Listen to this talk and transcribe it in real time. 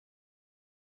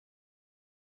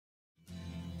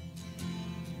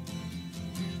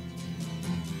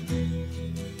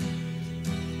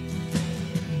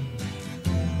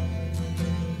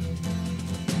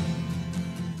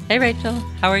Hey Rachel,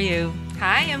 how are you?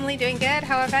 Hi, Emily. Doing good.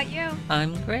 How about you?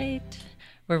 I'm great.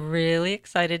 We're really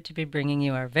excited to be bringing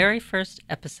you our very first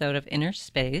episode of Inner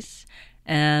Space.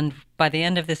 And by the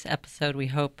end of this episode, we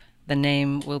hope the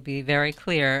name will be very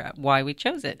clear why we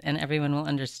chose it and everyone will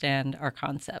understand our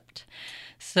concept.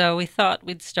 So we thought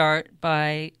we'd start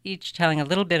by each telling a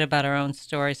little bit about our own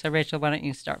story. So, Rachel, why don't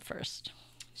you start first?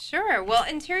 Sure. Well,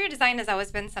 interior design has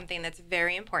always been something that's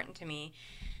very important to me,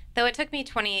 though it took me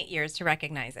 28 years to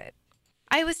recognize it.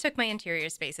 I always took my interior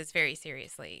spaces very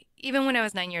seriously. Even when I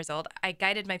was 9 years old, I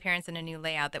guided my parents in a new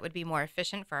layout that would be more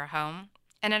efficient for our home,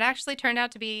 and it actually turned out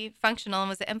to be functional and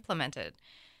was implemented.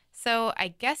 So I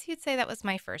guess you'd say that was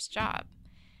my first job.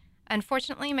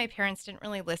 Unfortunately, my parents didn't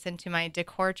really listen to my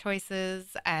decor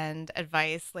choices and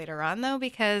advice later on, though,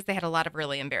 because they had a lot of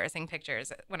really embarrassing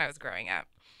pictures when I was growing up.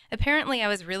 Apparently, I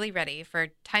was really ready for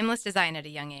timeless design at a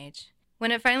young age.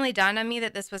 When it finally dawned on me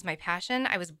that this was my passion,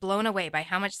 I was blown away by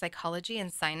how much psychology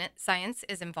and science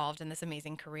is involved in this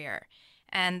amazing career.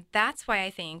 And that's why I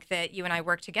think that you and I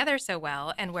work together so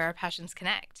well and where our passions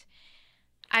connect.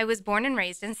 I was born and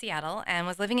raised in Seattle and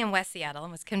was living in West Seattle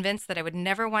and was convinced that I would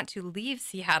never want to leave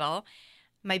Seattle.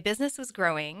 My business was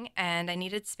growing and I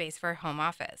needed space for a home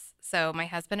office. So my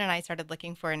husband and I started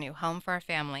looking for a new home for our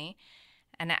family.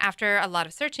 And after a lot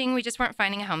of searching, we just weren't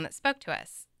finding a home that spoke to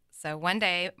us. So one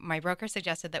day, my broker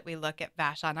suggested that we look at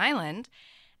Vashon Island.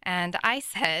 And I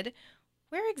said,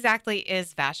 "Where exactly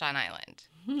is Vashon Island?"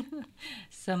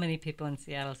 So many people in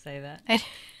Seattle say that.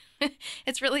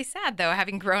 It's really sad, though,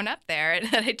 having grown up there,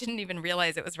 that I didn't even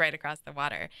realize it was right across the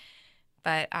water.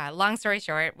 But long story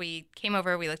short, we came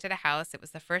over, we looked at a house. It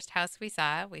was the first house we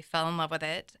saw. We fell in love with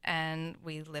it, and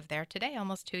we live there today,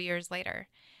 almost 2 years later.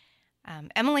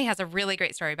 Emily has a really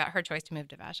great story about her choice to move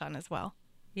to Vashon as well.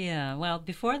 Yeah, well,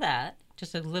 before that,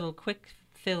 just a little quick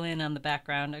fill in on the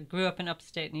background. I grew up in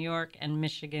upstate New York and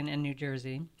Michigan and New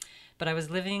Jersey, but I was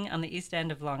living on the east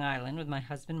end of Long Island with my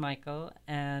husband Michael,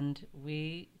 and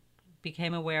we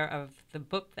became aware of the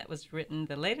book that was written,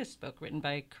 the latest book written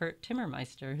by Kurt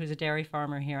Timmermeister, who's a dairy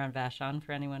farmer here on Vashon,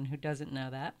 for anyone who doesn't know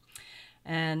that.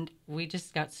 And we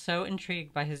just got so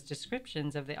intrigued by his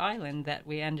descriptions of the island that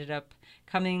we ended up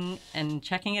coming and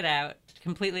checking it out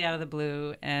completely out of the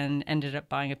blue and ended up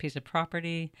buying a piece of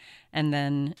property and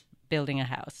then building a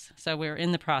house. So we're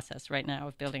in the process right now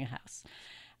of building a house.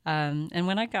 And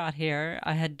when I got here,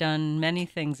 I had done many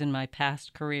things in my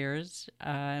past careers,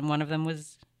 and one of them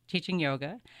was teaching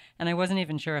yoga. And I wasn't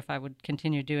even sure if I would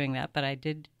continue doing that, but I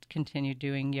did continue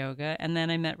doing yoga. And then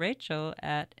I met Rachel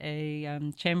at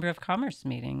a Chamber of Commerce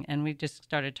meeting, and we just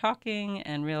started talking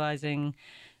and realizing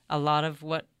a lot of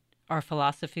what our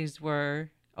philosophies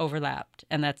were overlapped.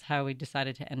 And that's how we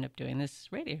decided to end up doing this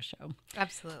radio show.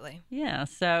 Absolutely. Yeah,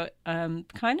 so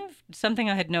kind of something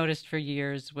I had noticed for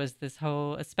years was this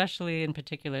whole, especially in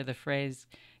particular, the phrase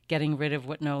getting rid of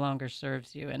what no longer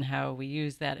serves you, and how we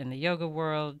use that in the yoga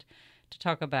world to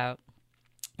talk about,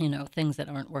 things that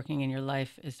aren't working in your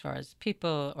life as far as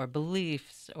people or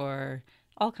beliefs or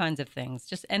all kinds of things.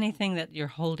 Just anything that you're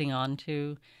holding on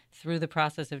to through the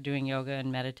process of doing yoga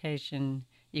and meditation,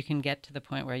 you can get to the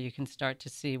point where you can start to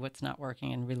see what's not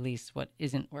working and release what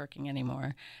isn't working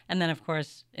anymore. And then, of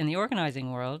course, in the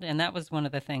organizing world, and that was one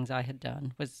of the things I had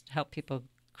done, was help people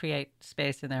create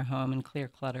space in their home and clear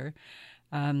clutter.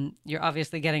 You're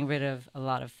obviously getting rid of a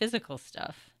lot of physical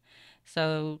stuff.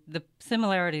 So the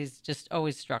similarities just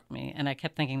always struck me, and I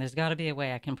kept thinking there's got to be a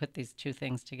way I can put these two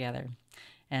things together.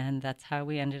 And that's how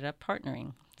we ended up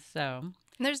partnering. So,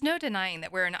 And there's no denying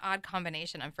that we're an odd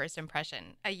combination on first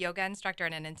impression, a yoga instructor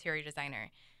and an interior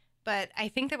designer. But I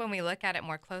think that when we look at it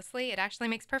more closely, it actually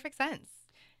makes perfect sense.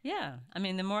 yeah, I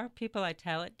mean, the more people I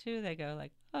tell it to, they go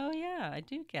like, "Oh yeah, I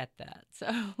do get that."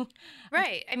 So,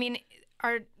 Right. I mean,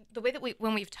 our the way that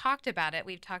when we've talked about it,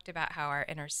 we've talked about how our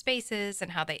inner spaces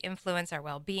and how they influence our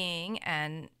well-being,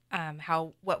 and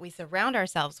how what we surround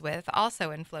ourselves with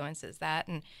also influences that,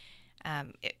 and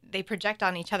they project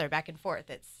on each other back and forth.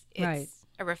 It's right. it's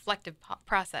a reflective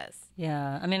process.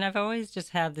 Yeah, I mean, I've always just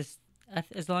had this,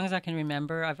 as long as I can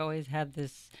remember, I've always had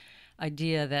this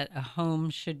idea that a home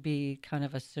should be kind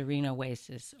of a serene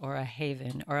oasis or a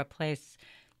haven or a place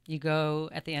you go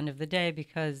at the end of the day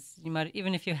because you might,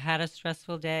 even if you had a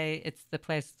stressful day, it's the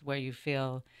place where you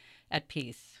feel at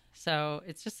peace. So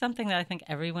it's just something that I think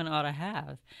everyone ought to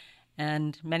have.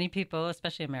 And many people,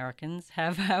 especially Americans,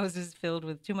 have houses filled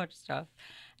with too much stuff.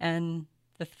 And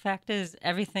the fact is,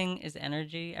 everything is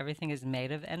energy, everything is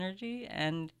made of energy,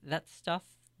 and that stuff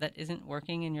that isn't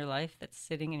working in your life, that's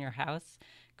sitting in your house,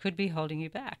 could be holding you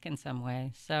back in some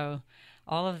way. So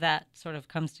all of that sort of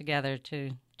comes together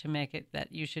to make it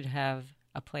that you should have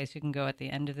a place you can go at the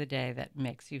end of the day that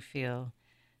makes you feel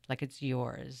like it's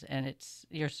yours, and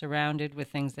you're surrounded with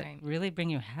things that Right. really bring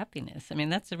you happiness. I mean,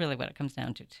 that's really what it comes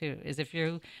down to too. Is if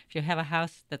you have a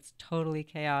house that's totally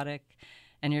chaotic,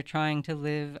 and you're trying to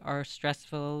live our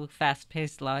stressful,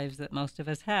 fast-paced lives that most of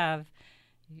us have,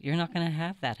 you're not going to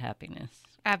have that happiness.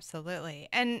 Absolutely.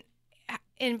 And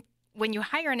when you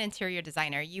hire an interior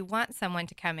designer, you want someone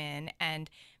to come in and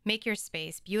make your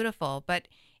space beautiful, but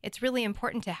it's really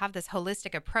important to have this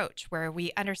holistic approach where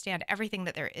we understand everything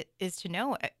that there is to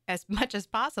know as much as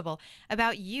possible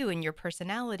about you and your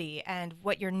personality and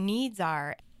what your needs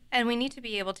are. And we need to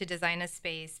be able to design a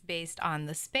space based on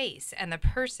the space and the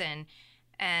person,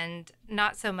 and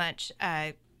not so much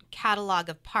a catalog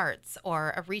of parts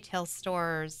or a retail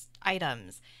store's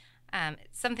items.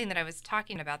 Something that I was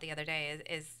talking about the other day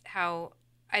is how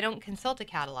I don't consult a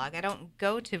catalog. I don't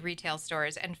go to retail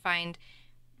stores and find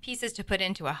pieces to put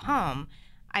into a home.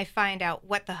 I find out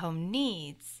what the home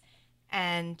needs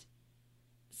and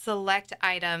select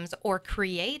items or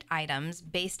create items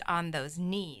based on those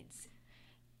needs.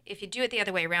 If you do it the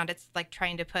other way around, it's like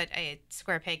trying to put a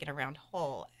square peg in a round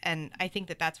hole. And I think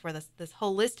that that's where this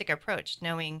holistic approach,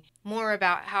 knowing more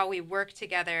about how we work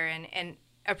together and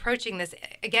approaching this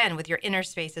again with your inner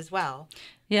space as well.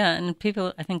 Yeah, and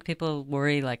I think people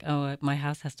worry like, oh, my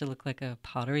house has to look like a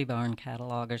Pottery Barn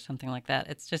catalog or something like that.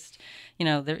 It's just,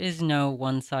 there is no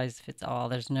one size fits all.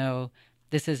 There's no,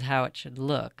 this is how it should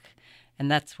look. And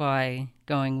that's why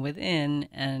going within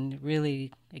and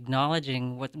really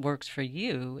acknowledging what works for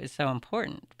you is so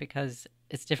important, because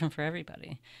it's different for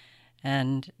everybody.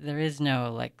 And there is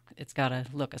no, like, it's got to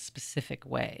look a specific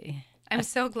way. I'm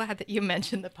so glad that you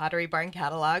mentioned the Pottery Barn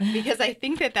catalog, because I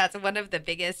think that that's one of the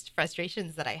biggest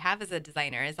frustrations that I have as a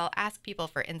designer is I'll ask people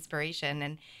for inspiration,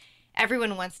 and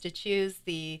everyone wants to choose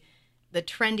the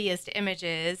trendiest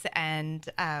images, and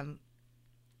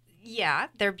yeah,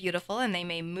 they're beautiful and they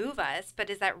may move us, but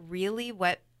is that really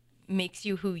what makes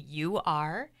you who you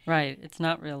are? Right. It's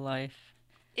not real life.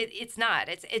 It's not.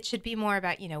 It should be more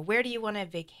about, where do you want to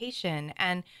vacation?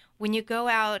 And when you go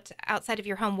outside of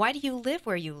your home, why do you live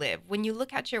where you live? When you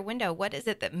look out your window, what is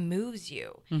it that moves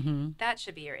you? Mm-hmm. That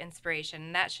should be your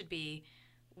inspiration. That should be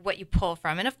what you pull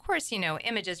from. And of course,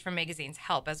 images from magazines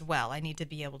help as well. I need to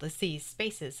be able to see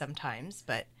spaces sometimes,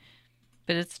 but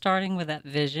it's starting with that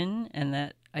vision and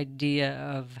that idea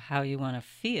of how you want to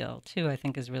feel too, I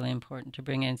think is really important to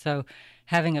bring in. So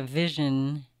having a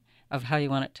vision of how you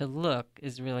want it to look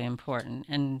is really important.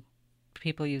 And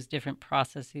people use different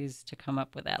processes to come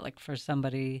up with that. Like for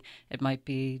somebody, it might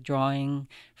be drawing.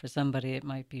 For somebody, it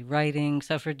might be writing.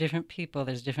 So for different people,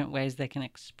 there's different ways they can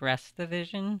express the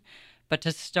vision. But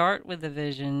to start with the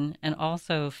vision and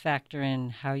also factor in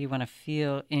how you want to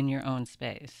feel in your own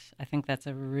space, I think that's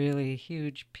a really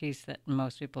huge piece that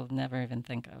most people never even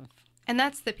think of. And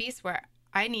that's the piece where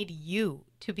I need you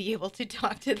to be able to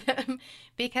talk to them,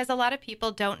 because a lot of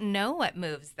people don't know what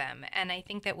moves them. And I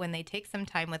think that when they take some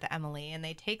time with Emily and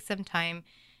they take some time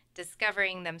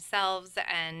discovering themselves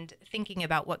and thinking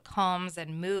about what calms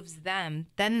and moves them,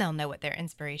 then they'll know what their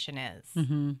inspiration is.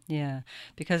 Mm-hmm. Yeah,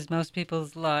 because most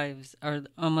people's lives are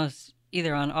almost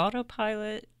either on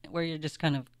autopilot, where you're just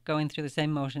kind of going through the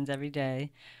same motions every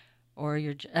day, or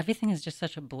everything is just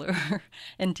such a blur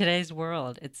in today's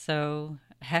world. It's so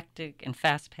hectic and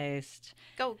fast-paced.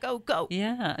 Go, go, go.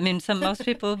 Yeah. I mean, most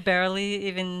people barely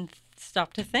even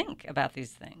stop to think about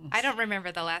these things. I don't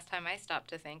remember the last time I stopped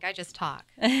to think. I just talk.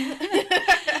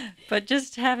 But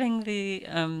just having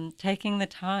taking the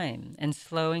time and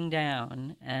slowing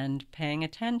down and paying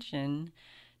attention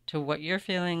to what you're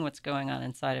feeling, what's going on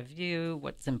inside of you,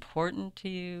 what's important to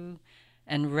you,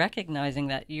 and recognizing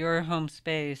that your home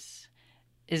space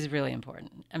is really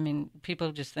important. I mean,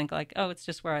 people just think like, oh, it's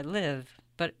just where I live.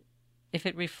 But if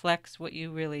it reflects what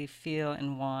you really feel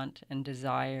and want and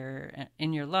desire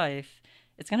in your life,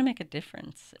 it's going to make a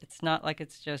difference. It's not like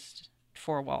it's just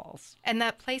four walls. And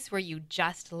that place where you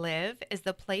just live is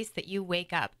the place that you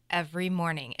wake up every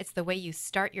morning. It's the way you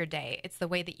start your day. It's the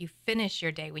way that you finish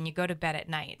your day when you go to bed at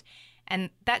night. And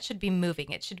that should be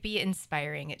moving. It should be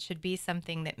inspiring. It should be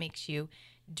something that makes you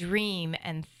dream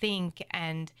and think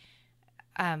and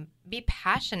be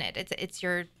passionate. It's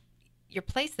your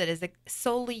place that is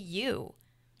solely you.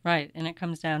 Right. And it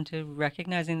comes down to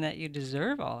recognizing that you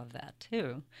deserve all of that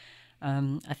too.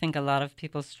 I think a lot of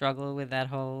people struggle with that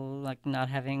whole, like, not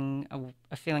having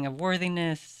a feeling of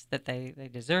worthiness, that they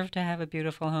deserve to have a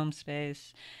beautiful home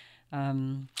space.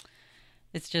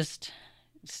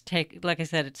 Like I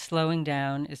said, it's slowing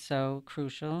down is so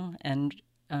crucial. And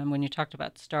when you talked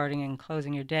about starting and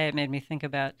closing your day, it made me think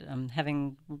about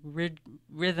having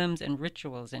rhythms and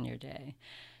rituals in your day.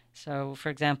 So, for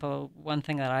example, one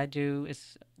thing that I do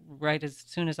is right as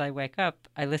soon as I wake up,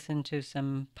 I listen to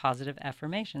some positive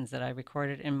affirmations that I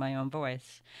recorded in my own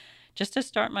voice just to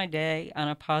start my day on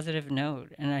a positive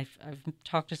note. And I've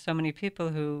talked to so many people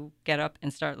who get up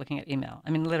and start looking at email. I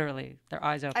mean, literally, their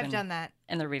eyes I've open done that.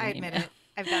 and they're I reading admit email. it.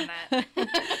 I've done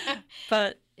that.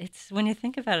 But it's when you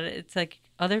think about it, it's like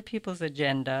other people's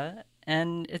agenda,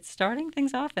 and it's starting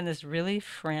things off in this really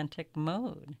frantic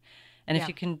mode. And if Yeah.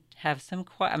 you can have some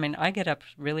quiet, I mean, I get up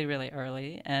really, really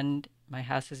early, and my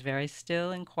house is very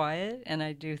still and quiet, and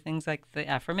I do things like the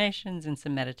affirmations and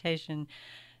some meditation.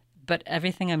 But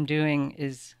everything I'm doing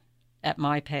is at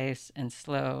my pace and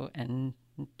slow and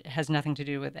has nothing to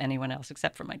do with anyone else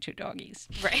except for my two doggies.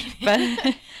 Right.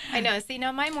 But I know. See,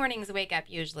 no, my mornings wake up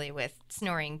usually with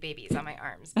snoring babies on my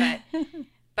arms,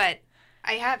 but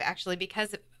I have actually,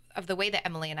 because of the way that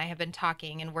Emily and I have been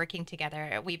talking and working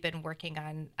together, we've been working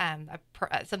on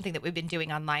something that we've been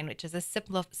doing online, which is a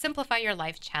Simplify Your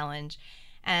Life challenge.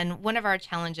 And one of our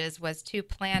challenges was to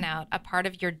plan out a part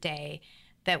of your day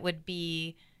that would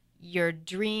be your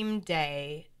dream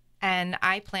day. And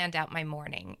I planned out my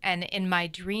morning. And in my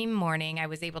dream morning, I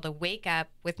was able to wake up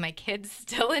with my kids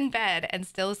still in bed and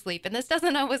still asleep. And this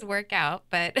doesn't always work out,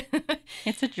 but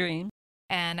it's a dream.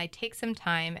 and I take some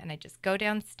time and I just go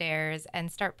downstairs and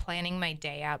start planning my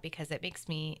day out, because it makes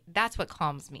me, that's what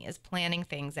calms me, is planning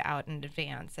things out in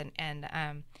advance.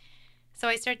 And so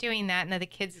I start doing that, and then the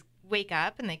kids wake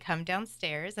up and they come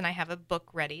downstairs, and I have a book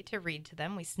ready to read to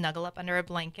them. We snuggle up under a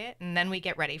blanket, and then we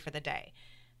get ready for the day.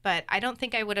 But I don't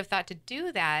think I would have thought to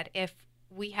do that if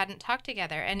we hadn't talked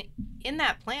together. And in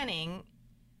that planning,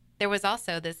 there was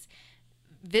also this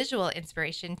visual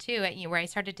inspiration too, where I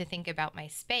started to think about my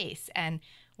space. And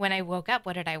when I woke up,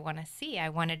 what did I want to see? I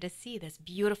wanted to see this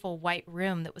beautiful white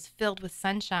room that was filled with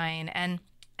sunshine. And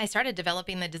I started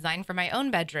developing the design for my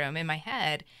own bedroom in my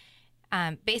head,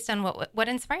 based on what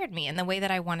inspired me and the way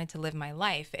that I wanted to live my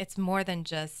life. It's more than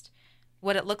just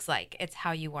what it looks like. It's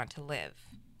how you want to live.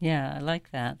 Yeah, I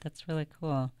like that. That's really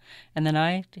cool. And then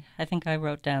I think I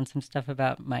wrote down some stuff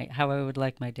about how I would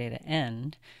like my day to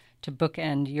end, to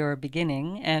bookend your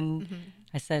beginning. And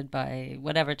I said by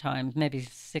whatever time, maybe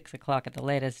 6 o'clock at the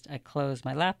latest, I close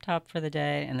my laptop for the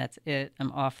day, and that's it.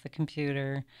 I'm off the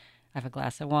computer. I have a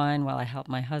glass of wine while I help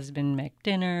my husband make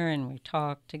dinner, and we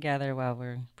talk together while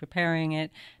we're preparing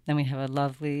it. Then we have a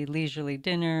lovely leisurely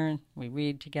dinner. We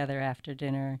read together after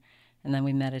dinner. And then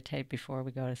we meditate before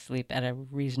we go to sleep at a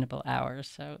reasonable hour.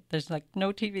 So there's like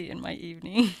no TV in my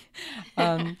evening.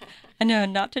 I know,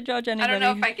 not to judge anybody. I don't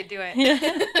know if I could do it.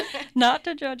 Yeah, not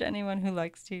to judge anyone who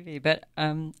likes TV. But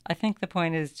I think the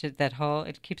point is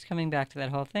it keeps coming back to that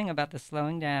whole thing about the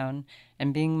slowing down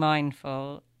and being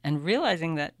mindful and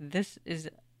realizing that this is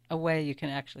a way you can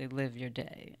actually live your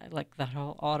day. Like that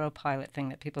whole autopilot thing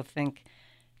that people think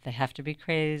they have to be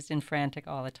crazed and frantic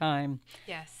all the time.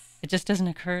 Yes. It just doesn't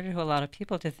occur to a lot of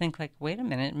people to think like, wait a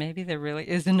minute, maybe there really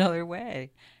is another way.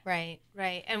 Right,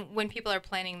 right. And when people are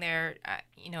planning their,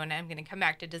 and I'm going to come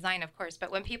back to design, of course,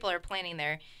 but when people are planning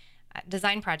their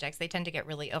design projects, they tend to get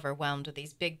really overwhelmed with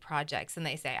these big projects. And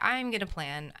they say, I'm going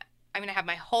to have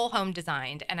my whole home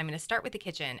designed, and I'm going to start with the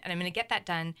kitchen, and I'm going to get that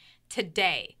done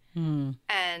today.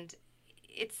 And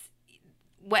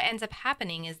what ends up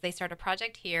happening is they start a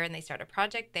project here and they start a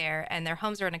project there, and their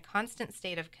homes are in a constant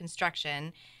state of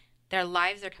construction. Their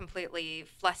lives are completely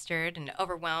flustered and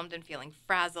overwhelmed and feeling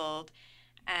frazzled.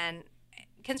 And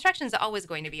construction is always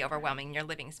going to be overwhelming in your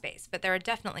living space, but there are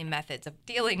definitely methods of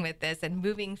dealing with this and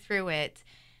moving through it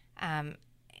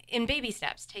in baby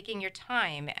steps, taking your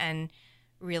time and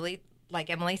really, like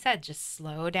Emily said, just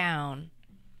slow down.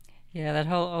 Yeah, that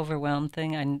whole overwhelm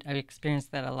thing, I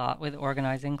experienced that a lot with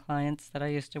organizing clients that I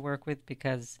used to work with,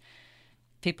 because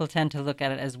people tend to look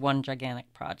at it as one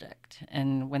gigantic project.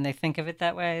 And when they think of it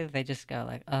that way, they just go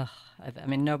like, ugh. I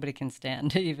mean, nobody can stand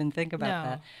to even think about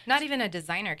that. Not even a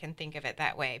designer can think of it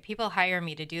that way. People hire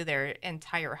me to do their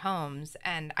entire homes,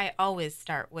 and I always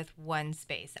start with one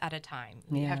space at a time.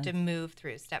 You have to move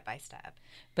through step by step.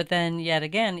 But then, yet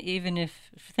again, even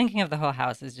if thinking of the whole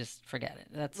house is just forget it.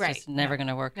 That's just never going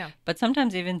to work. No. But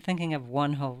sometimes even thinking of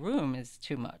one whole room is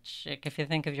too much. Like if you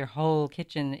think of your whole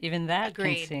kitchen, even that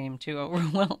can seem too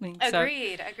overwhelming.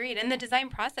 Agreed. And the design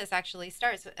process actually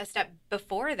starts a step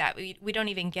before that. We don't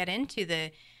even get into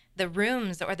the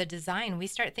rooms or the design. We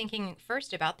start thinking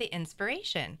first about the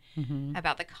inspiration,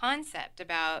 about the concept,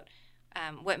 about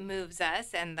what moves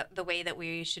us, and the way that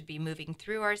we should be moving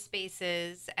through our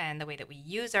spaces, and the way that we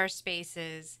use our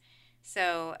spaces.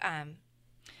 So,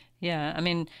 yeah, I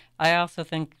mean, I also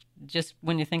think just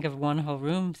when you think of one whole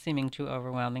room seeming too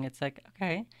overwhelming, it's like,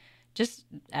 okay, just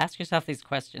ask yourself these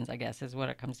questions, I guess, is what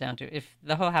it comes down to. If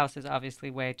the whole house is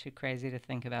obviously way too crazy to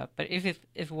think about, but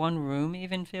if one room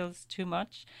even feels too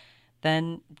much,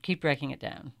 then keep breaking it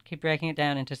down. Keep breaking it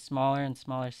down into smaller and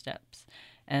smaller steps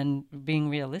and being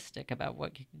realistic about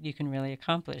what you can really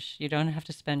accomplish. You don't have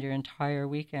to spend your entire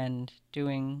weekend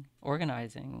doing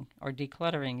organizing or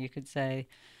decluttering. You could say,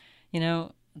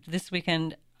 this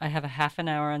weekend I have a half an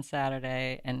hour on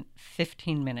Saturday and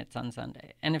 15 minutes on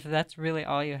Sunday. And if that's really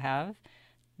all you have,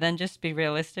 then just be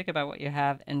realistic about what you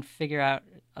have and figure out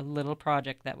a little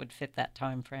project that would fit that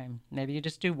time frame. Maybe you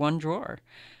just do one drawer.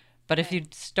 But if you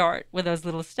start with those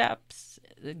little steps,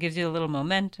 it gives you a little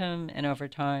momentum, and over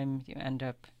time you end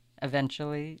up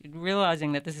eventually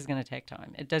realizing that this is going to take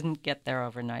time. It doesn't get there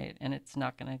overnight, and it's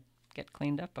not going to get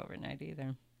cleaned up overnight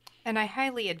either. And I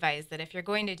highly advise that if you're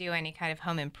going to do any kind of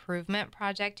home improvement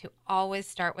project, to always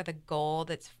start with a goal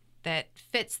that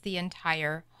fits the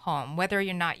entire home. Whether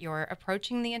or not you're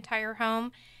approaching the entire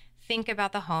home, think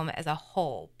about the home as a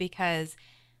whole, because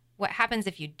what happens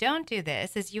if you don't do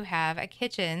this is you have a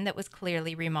kitchen that was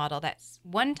clearly remodeled at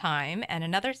one time and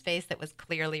another space that was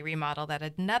clearly remodeled at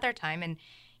another time, and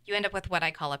you end up with what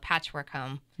I call a patchwork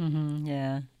home. Mm-hmm,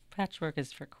 yeah. Patchwork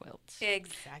is for quilts.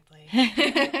 Exactly.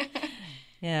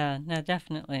 Yeah, no,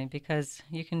 definitely, because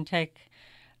you can take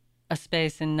a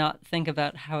space and not think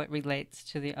about how it relates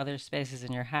to the other spaces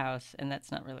in your house, and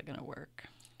that's not really going to work.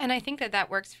 And I think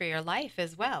that works for your life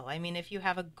as well. I mean, if you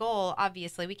have a goal,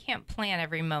 obviously we can't plan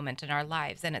every moment in our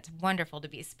lives, and it's wonderful to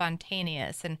be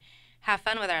spontaneous and have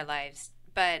fun with our lives.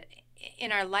 But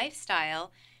in our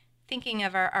lifestyle, thinking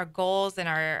of our goals and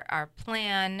our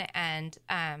plan and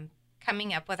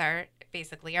coming up with our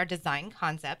design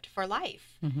concept for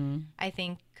life, I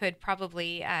think could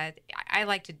probably, I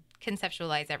like to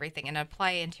conceptualize everything and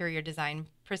apply interior design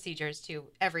procedures to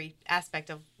every aspect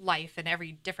of life and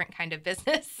every different kind of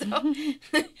business. So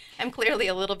I'm clearly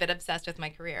a little bit obsessed with my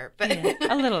career, but yeah,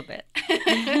 a little bit.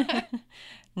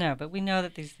 No, but we know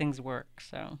that these things work,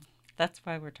 so that's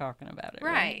why we're talking about it.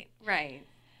 Right.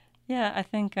 Yeah, I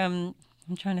think I'm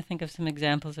trying to think of some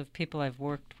examples of people I've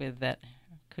worked with that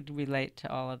could relate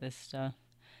to all of this stuff.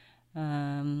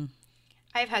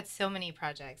 I've had so many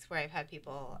projects where I've had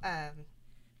people.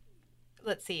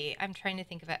 Let's see, I'm trying to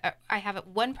think of it. I have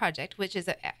one project, which is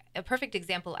a perfect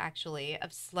example, actually,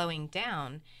 of slowing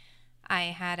down. I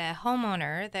had a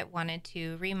homeowner that wanted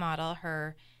to remodel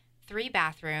her 3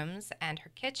 bathrooms and her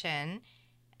kitchen,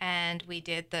 and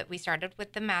we started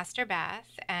with the master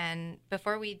bath, and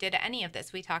before we did any of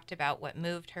this, we talked about what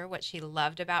moved her, what she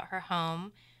loved about her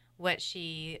home, what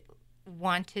she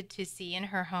wanted to see in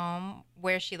her home,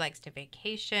 where she likes to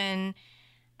vacation.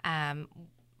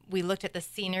 We looked at the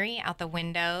scenery out the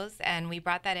windows, and we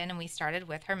brought that in, and we started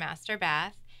with her master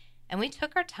bath, and we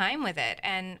took our time with it.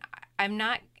 And I'm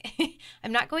not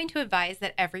I'm not going to advise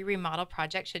that every remodel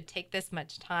project should take this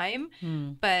much time,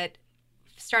 but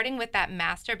starting with that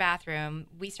master bathroom,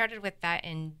 we started with that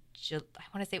in I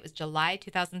want to say it was July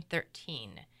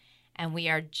 2013, and we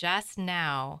are just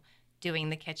now doing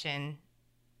the kitchen.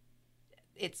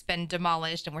 It's been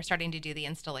demolished, and we're starting to do the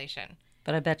installation.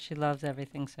 But I bet she loves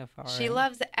everything so far. She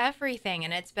loves everything,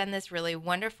 and it's been this really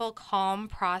wonderful, calm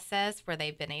process where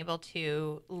they've been able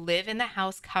to live in the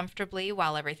house comfortably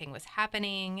while everything was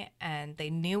happening, and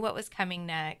they knew what was coming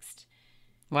next.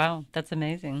 Wow, that's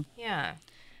amazing. Yeah.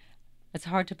 It's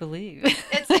hard to believe.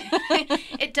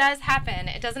 It does happen.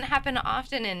 It doesn't happen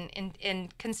often in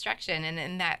construction and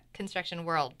in that construction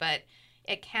world, but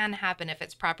it can happen if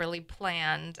it's properly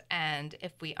planned and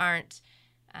if we aren't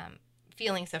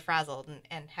feeling so frazzled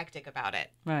and hectic about it.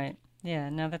 Right. Yeah,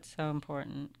 no, that's so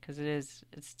important because it's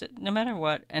no matter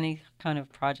what, any kind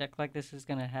of project like this is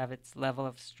going to have its level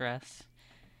of stress.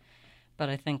 But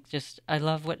I think I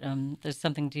love what, there's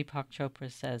something Deepak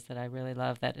Chopra says that I really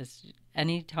love, that is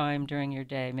any time during your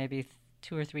day, maybe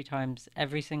 2 or 3 times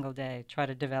every single day, try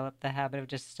to develop the habit of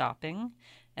just stopping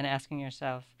and asking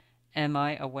yourself, am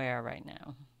I aware right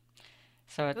now?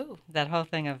 So that whole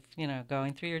thing of,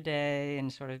 going through your day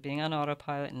and sort of being on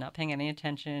autopilot and not paying any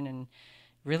attention and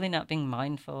really not being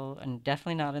mindful and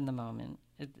definitely not in the moment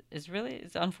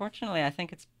it's unfortunately, I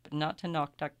think it's not to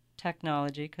knock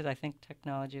technology, because I think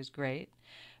technology is great,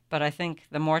 but I think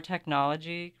the more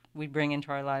technology we bring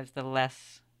into our lives, the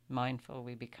less mindful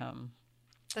we become.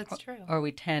 That's true. Or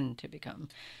we tend to become.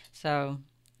 So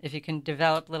if you can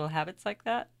develop little habits like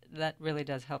that, that really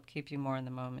does help keep you more in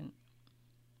the moment.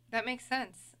 That makes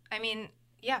sense. I mean,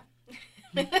 yeah.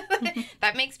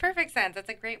 That makes perfect sense. That's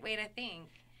a great way to think.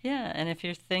 Yeah, and if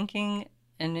you're thinking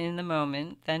and in the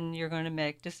moment, then you're going to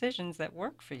make decisions that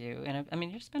work for you. And I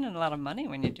mean, you're spending a lot of money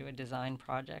when you do a design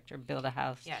project or build a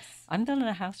house. Yes. I'm building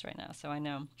a house right now, so I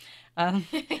know. Um,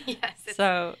 Yes.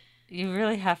 so you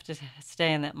really have to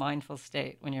stay in that mindful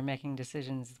state when you're making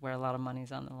decisions where a lot of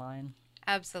money's on the line.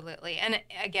 Absolutely. And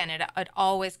again, it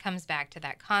always comes back to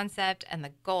that concept and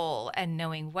the goal and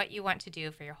knowing what you want to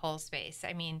do for your whole space.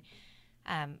 I mean,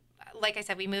 like I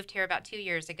said, we moved here about 2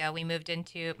 years ago.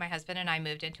 My husband and I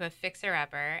moved into a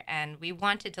fixer-upper, and we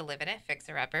wanted to live in a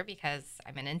fixer-upper because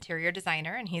I'm an interior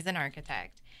designer and he's an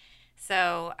architect.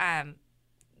 So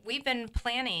we've been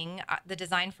planning the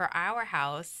design for our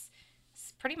house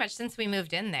pretty much since we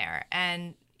moved in there.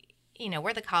 And,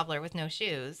 we're the cobbler with no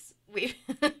shoes.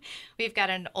 We've got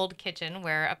an old kitchen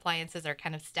where appliances are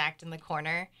kind of stacked in the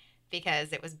corner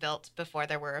because it was built before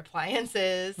there were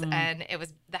appliances, and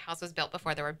the house was built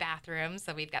before there were bathrooms.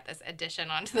 So we've got this addition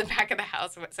onto the back of the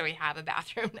house, so we have a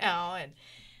bathroom now.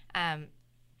 And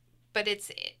but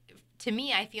to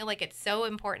me, I feel like it's so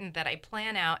important that I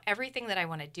plan out everything that I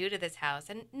want to do to this house.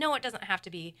 And no, it doesn't have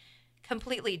to be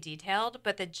completely detailed,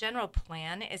 but the general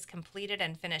plan is completed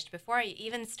and finished before I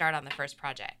even start on the first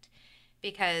project,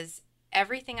 because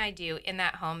everything I do in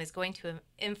that home is going to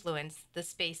influence the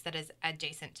space that is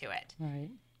adjacent to it.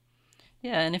 Right.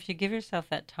 Yeah, and if you give yourself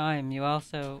that time,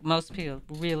 most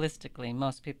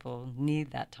people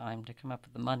need that time to come up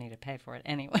with the money to pay for it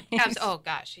anyway. Oh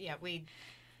gosh, yeah,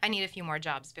 I need a few more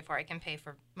jobs before I can pay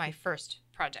for my first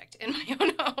project in my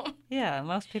own home. Yeah,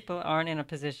 most people aren't in a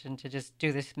position to just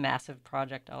do this massive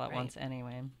project all at once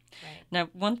anyway. Right. Now,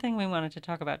 one thing we wanted to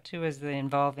talk about too is the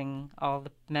involving all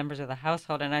the members of the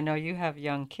household. And I know you have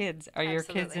young kids. Are your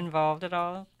kids involved at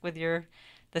all with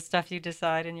the stuff you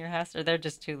decide in your house, or they're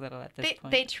just too little at this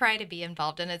point? They try to be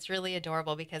involved, and it's really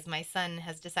adorable because my son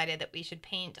has decided that we should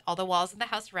paint all the walls in the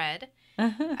house red.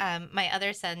 My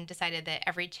other son decided that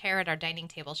every chair at our dining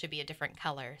table should be a different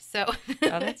color. So oh,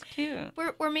 that's cute.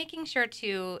 We're making sure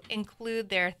to include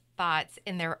their thoughts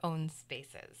in their own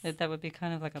spaces. That would be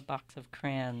kind of like a box of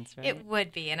crayons, right? It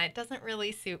would be, and it doesn't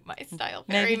really suit my style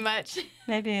very much.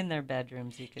 Maybe in their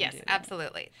bedrooms you can do that. Yes,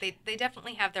 absolutely. They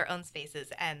definitely have their own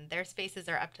spaces, and their spaces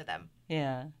are up to them.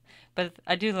 Yeah, but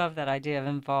I do love that idea of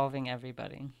involving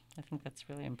everybody. I think that's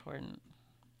really important.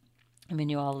 I mean,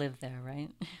 you all live there, right?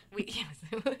 Yes.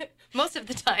 Most of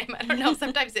the time. I don't know.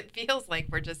 Sometimes it feels like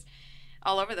we're just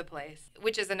all over the place,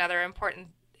 which is another important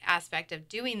aspect of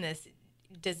doing this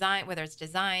design, whether it's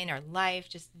design or life.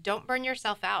 Just don't burn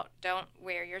yourself out. Don't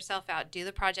wear yourself out. Do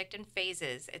the project in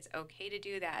phases. It's okay to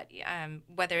do that.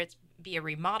 Whether it's be a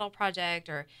remodel project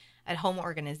or a home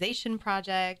organization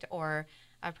project or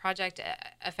a project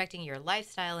affecting your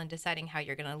lifestyle and deciding how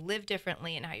you're going to live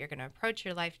differently and how you're going to approach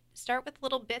your life. Start with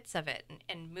little bits of it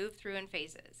and move through in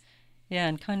phases. Yeah,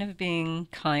 and kind of being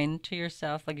kind to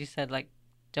yourself. Like you said, like,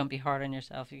 don't be hard on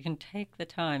yourself. You can take the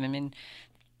time. I mean,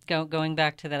 going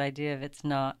back to that idea of it's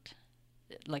not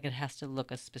like it has to look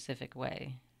a specific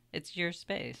way. It's your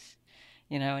space,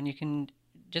 and you can,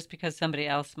 just because somebody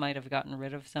else might have gotten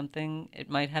rid of something, it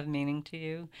might have meaning to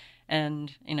you.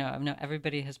 And, I know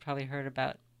everybody has probably heard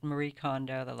about Marie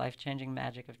Kondo, the life-changing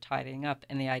magic of tidying up,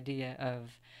 and the idea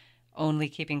of only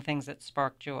keeping things that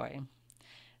spark joy.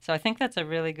 So I think that's a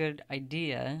really good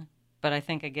idea, but I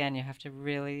think, again, you have to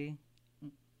really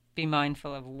be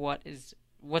mindful of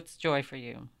what's joy for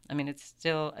you. I mean,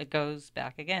 it goes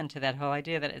back again to that whole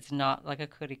idea that it's not like a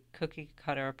cookie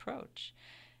cutter approach.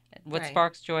 What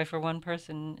sparks joy for one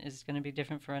person is going to be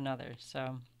different for another.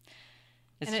 So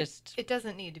it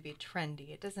doesn't need to be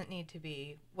trendy. It doesn't need to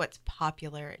be what's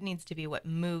popular. It needs to be what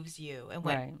moves you and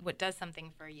what does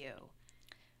something for you.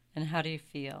 And how do you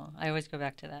feel? I always go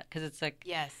back to that because it's like,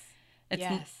 yes.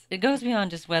 It goes beyond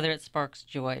just whether it sparks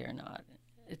joy or not.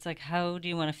 It's like, how do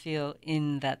you want to feel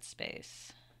in that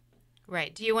space?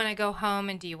 Right. Do you want to go home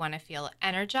and do you want to feel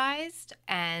energized?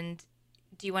 And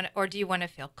do you want to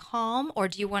feel calm? Or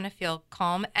do you want to feel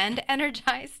calm and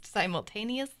energized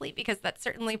simultaneously? Because that's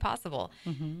certainly possible.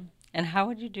 Mm-hmm. And how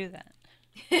would you do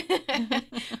that?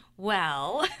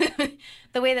 Well,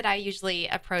 the way that I usually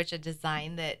approach a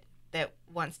design that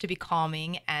wants to be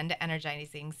calming and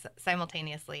energizing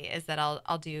simultaneously is that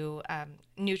I'll do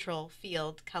neutral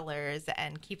field colors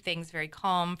and keep things very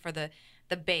calm for the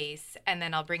base, and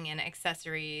then I'll bring in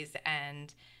accessories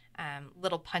and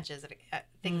little punches of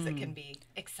things that can be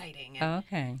exciting.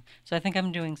 Okay. So I think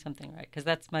I'm doing something right, because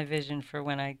that's my vision for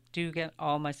when I do get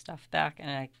all my stuff back.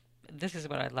 And this is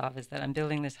what I love, is that I'm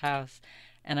building this house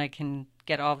and I can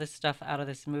get all this stuff out of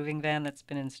this moving van that's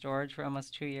been in storage for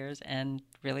almost 2 years and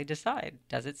really decide,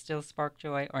 does it still spark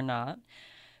joy or not?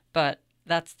 But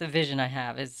that's the vision I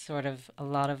have, is sort of a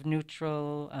lot of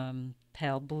neutral,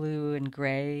 pale blue and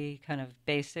gray, kind of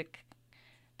basic,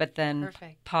 but then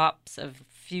Perfect. pops of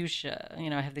fuchsia. You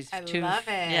know, I have these I two, love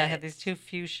yeah, I have it. these two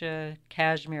fuchsia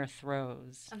cashmere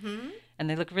throws, Mm-hmm. and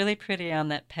they look really pretty on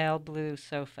that pale blue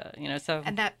sofa. You know, so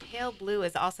And that pale blue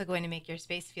is also going to make your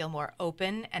space feel more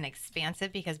open and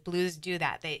expansive because blues do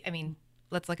that. I mean,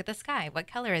 let's look at the sky. What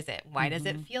color is it? Why does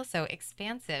it feel so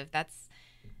expansive? That's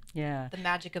yeah. the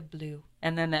magic of blue.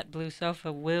 And then that blue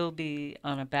sofa will be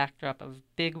on a backdrop of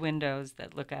big windows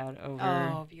that look out over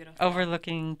Oh, beautiful.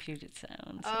 overlooking Puget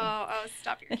Sound. So. Oh,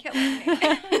 stop. You're killing me.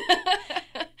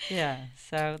 Yeah,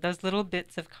 so those little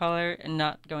bits of color and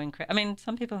not going crazy. I mean,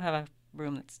 some people have a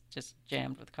room that's just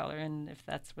jammed with color, and if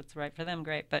that's what's right for them,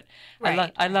 great. But Right,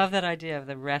 I right. love that idea of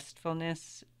the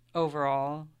restfulness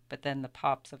overall, but then the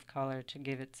pops of color to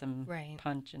give it some Right.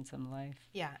 punch and some life.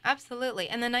 Yeah, absolutely.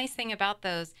 And the nice thing about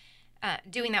those,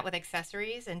 doing that with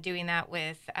accessories and doing that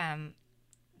with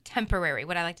temporary,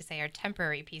 what I like to say are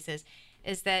temporary pieces,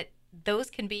 is that those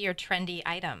can be your trendy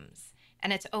items.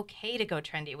 And it's okay to go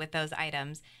trendy with those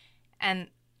items. And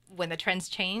when the trends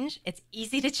change, it's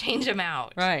easy to change them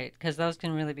out. Right, because those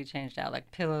can really be changed out, like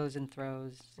pillows and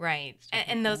throws. Right. Stuff like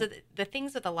And those that. are the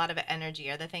things with a lot of energy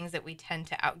are the things that we tend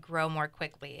to outgrow more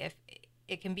quickly. If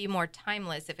it can be more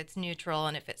timeless if it's neutral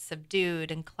and if it's subdued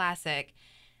and classic.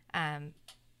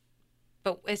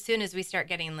 But as soon as we start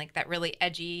getting like that really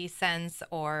edgy sense,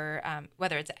 or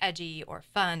whether it's edgy or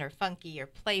fun or funky or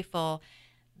playful,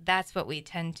 that's what we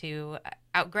tend to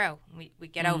outgrow. We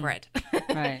get over it.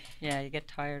 Right, yeah, you get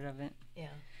tired of it. Yeah.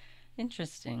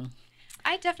 Interesting.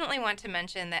 I definitely want to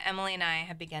mention that Emily and I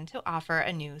have begun to offer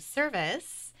a new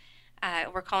service.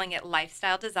 We're calling it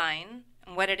Lifestyle Design.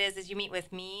 And what it is you meet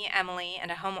with me, Emily, and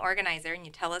a home organizer, and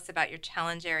you tell us about your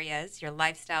challenge areas, your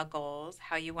lifestyle goals,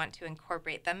 how you want to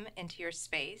incorporate them into your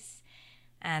space.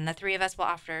 And the three of us will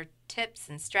offer tips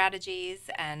and strategies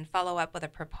and follow up with a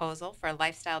proposal for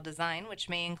lifestyle design, which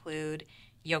may include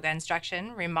yoga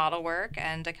instruction, remodel work,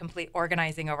 and a complete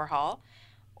organizing overhaul.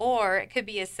 Or it could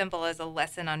be as simple as a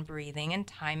lesson on breathing and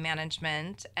time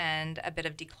management and a bit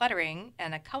of decluttering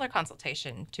and a color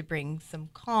consultation to bring some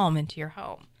calm into your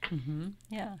home.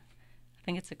 Yeah, I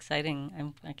think it's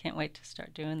exciting. I can't wait to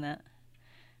start doing that.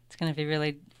 It's going to be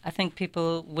really, I think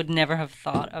people would never have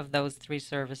thought of those three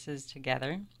services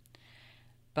together.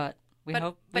 But we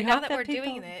hope But we now hope that we're people,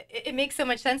 doing it makes so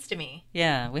much sense to me.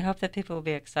 Yeah, we hope that people will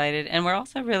be excited. And we're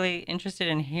also really interested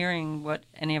in hearing what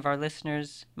any of our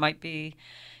listeners might be,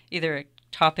 either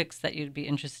topics that you'd be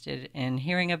interested in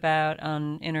hearing about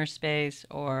on Inner Space,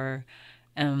 or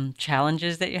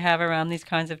challenges that you have around these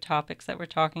kinds of topics that we're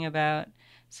talking about.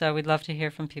 So we'd love to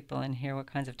hear from people and hear what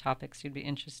kinds of topics you'd be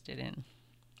interested in.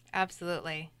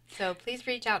 Absolutely. So please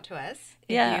reach out to us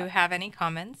if Yeah. you have any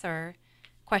comments or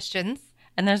questions.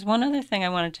 And there's one other thing I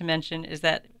wanted to mention is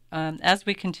that as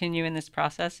we continue in this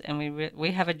process, and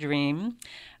we have a dream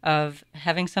of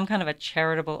having some kind of a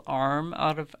charitable arm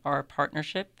out of our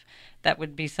partnership that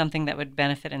would be something that would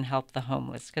benefit and help the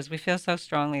homeless, because we feel so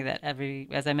strongly that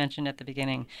as I mentioned at the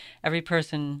beginning, every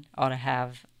person ought to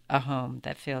have a home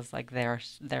that feels like their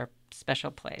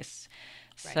special place.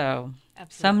 Right. So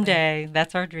Absolutely. someday,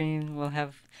 that's our dream.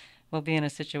 We'll be in a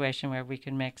situation where we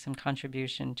can make some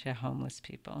contribution to homeless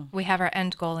people. We have our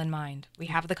end goal in mind. We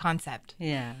have the concept.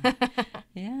 Yeah.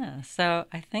 Yeah. So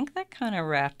I think that kind of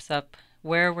wraps up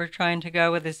where we're trying to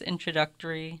go with this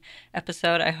introductory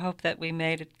episode. I hope that we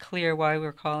made it clear why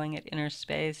we're calling it Inner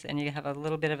Space, and you have a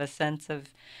little bit of a sense of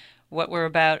what we're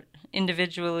about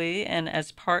individually and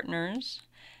as partners.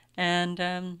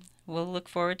 And we'll look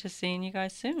forward to seeing you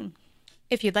guys soon.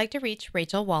 If you'd like to reach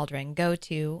Rachel Waldron, go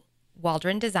to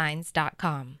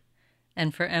waldrondesigns.com.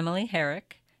 And for Emily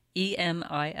Herrick,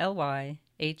 EmilYherrick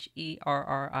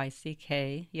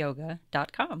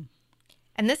yoga.com.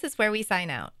 And this is where we sign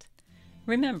out.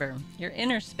 Remember, your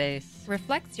inner space,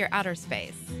 Reflects your outer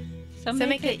space. so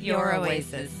make it your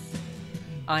oasis.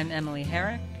 I'm Emily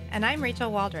Herrick. And I'm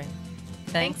Rachel Waldron.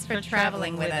 Thanks for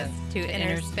traveling with us to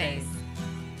Inner Space.